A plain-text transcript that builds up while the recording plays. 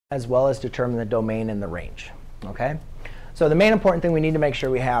as well as determine the domain and the range. Okay? So the main important thing we need to make sure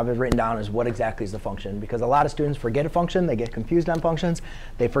we have is written down is what exactly is the function, because a lot of students forget a function, they get confused on functions,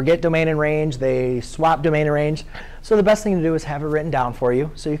 they forget domain and range, they swap domain and range. So the best thing to do is have it written down for you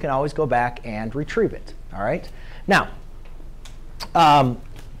so you can always go back and retrieve it. All right? Now,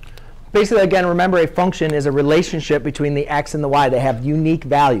 basically, again, remember a function is a relationship between the x and the y. They have unique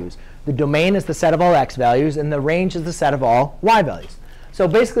values. The domain is the set of all x values, and the range is the set of all y values. So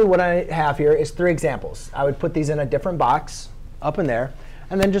basically what I have here is 3 examples. I would put these in a different box up in there,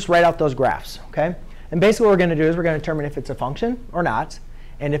 and then just write out those graphs. Okay? And basically what we're going to do is we're going to determine if it's a function or not,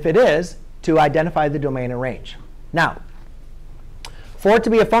 and if it is, to identify the domain and range. Now, for it to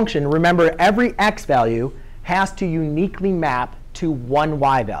be a function, remember every x value has to uniquely map to one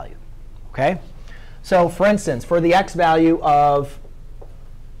y value. Okay? So for instance, for the x value of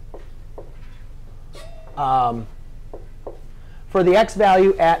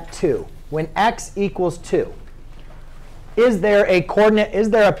at 2, when x equals 2, is there a coordinate, is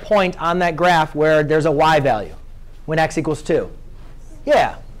there a point on that graph where there's a y value when x equals 2?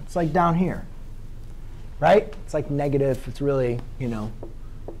 Yeah, it's like down here. Right? It's like negative. It's really, you know,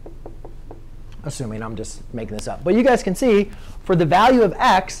 assuming I'm just making this up. But you guys can see, for the value of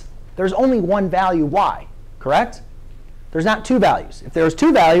x, there's only one value y, correct? There's not 2 values. If there was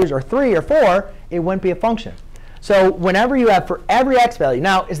 2 values, or 3 or 4, it wouldn't be a function. So whenever you have for every x value,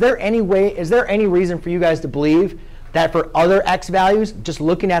 now is there any reason for you guys to believe that for other x values, just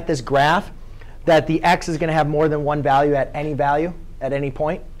looking at this graph, that the x is going to have more than one value, at any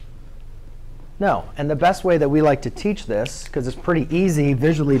point? No. And the best way that we like to teach this, because it's pretty easy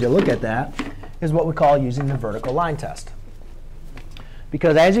visually to look at that, is what we call using the vertical line test.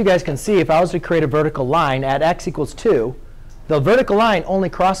 Because as you guys can see, if I was to create a vertical line at x equals 2, the vertical line only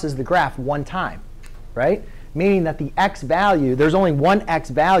crosses the graph one time, right? Meaning that the x value, there's only one x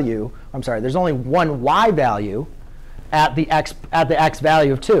value, there's only one y value at the x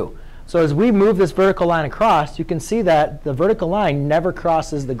value of 2. So as we move this vertical line across, you can see that the vertical line never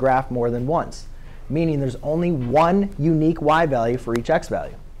crosses the graph more than once, meaning there's only one unique y value for each x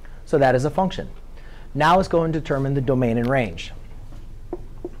value. So that is a function. Now let's go and determine the domain and range.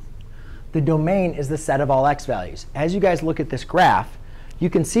 The domain is the set of all x values. As you guys look at this graph, you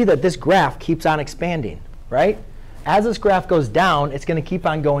can see that this graph keeps on expanding, right? As this graph goes down, it's going to keep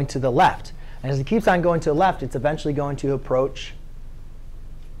on going to the left. And as it keeps on going to the left, it's eventually going to approach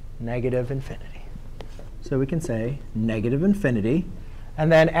negative infinity. So we can say negative infinity. And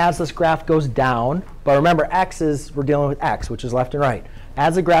then as this graph goes down, but remember, we're dealing with x, which is left and right.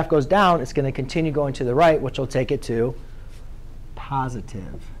 As the graph goes down, it's going to continue going to the right, which will take it to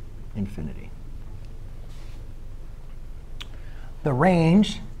positive infinity. The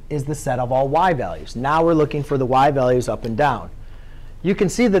range is the set of all y values. Now we're looking for the y values up and down. You can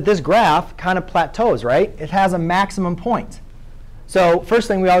see that this graph kind of plateaus, right? It has a maximum point. So first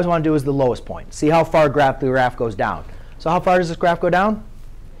thing we always want to do is the lowest point. See how far the graph goes down. So how far does this graph go down?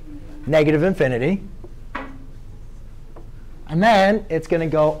 Negative infinity. And then it's going to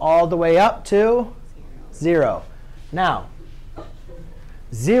go all the way up to 0. Now,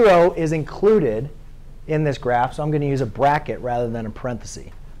 0 is included in this graph, so I'm going to use a bracket rather than a parenthesis.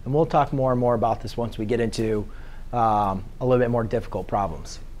 And we'll talk more and more about this once we get into a little bit more difficult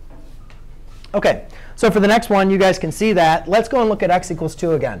problems. OK, so for the next one, you guys can see that. Let's go and look at x equals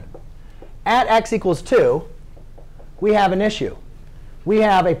 2 again. At x equals 2, we have an issue. We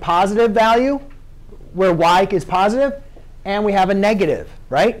have a positive value where y is positive, and we have a negative,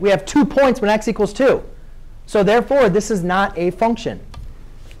 right? We have 2 points when x equals 2. So therefore, this is not a function.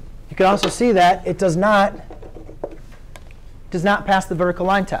 You can also see that it does not pass the vertical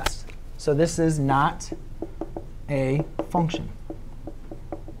line test. So this is not a function.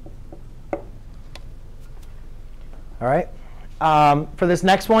 All right. For this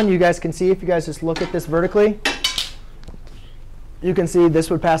next one, you guys can see, if you guys just look at this vertically, you can see this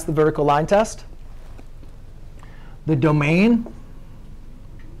would pass the vertical line test. The domain,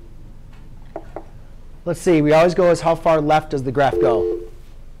 let's see. We always go as how far left does the graph go?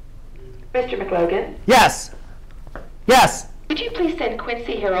 Mr. McLogan? Yes. Yes. Could you please send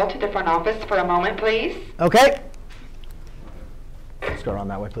Quincy Harrell to the front office for a moment, please? OK. Let's go around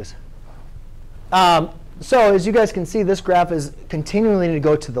that way, please. So as you guys can see, this graph is continually to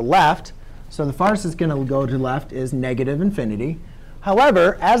go to the left. So the farthest it's going to go to the left is negative infinity.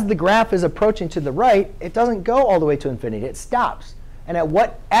 However, as the graph is approaching to the right, it doesn't go all the way to infinity. It stops. And at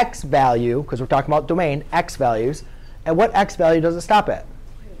what x value, because we're talking about domain, x values, at what x value does it stop at?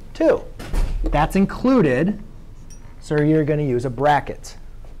 2. That's included. So you're going to use a bracket.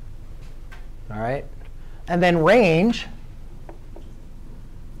 All right? And then range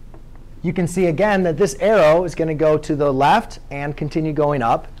you can see again that this arrow is going to go to the left and continue going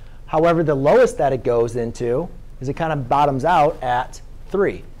up. However, the lowest that it goes into is it kind of bottoms out at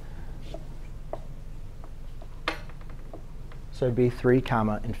 3. So it'd be 3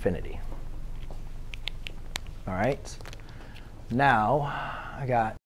 comma infinity. All right. Now I got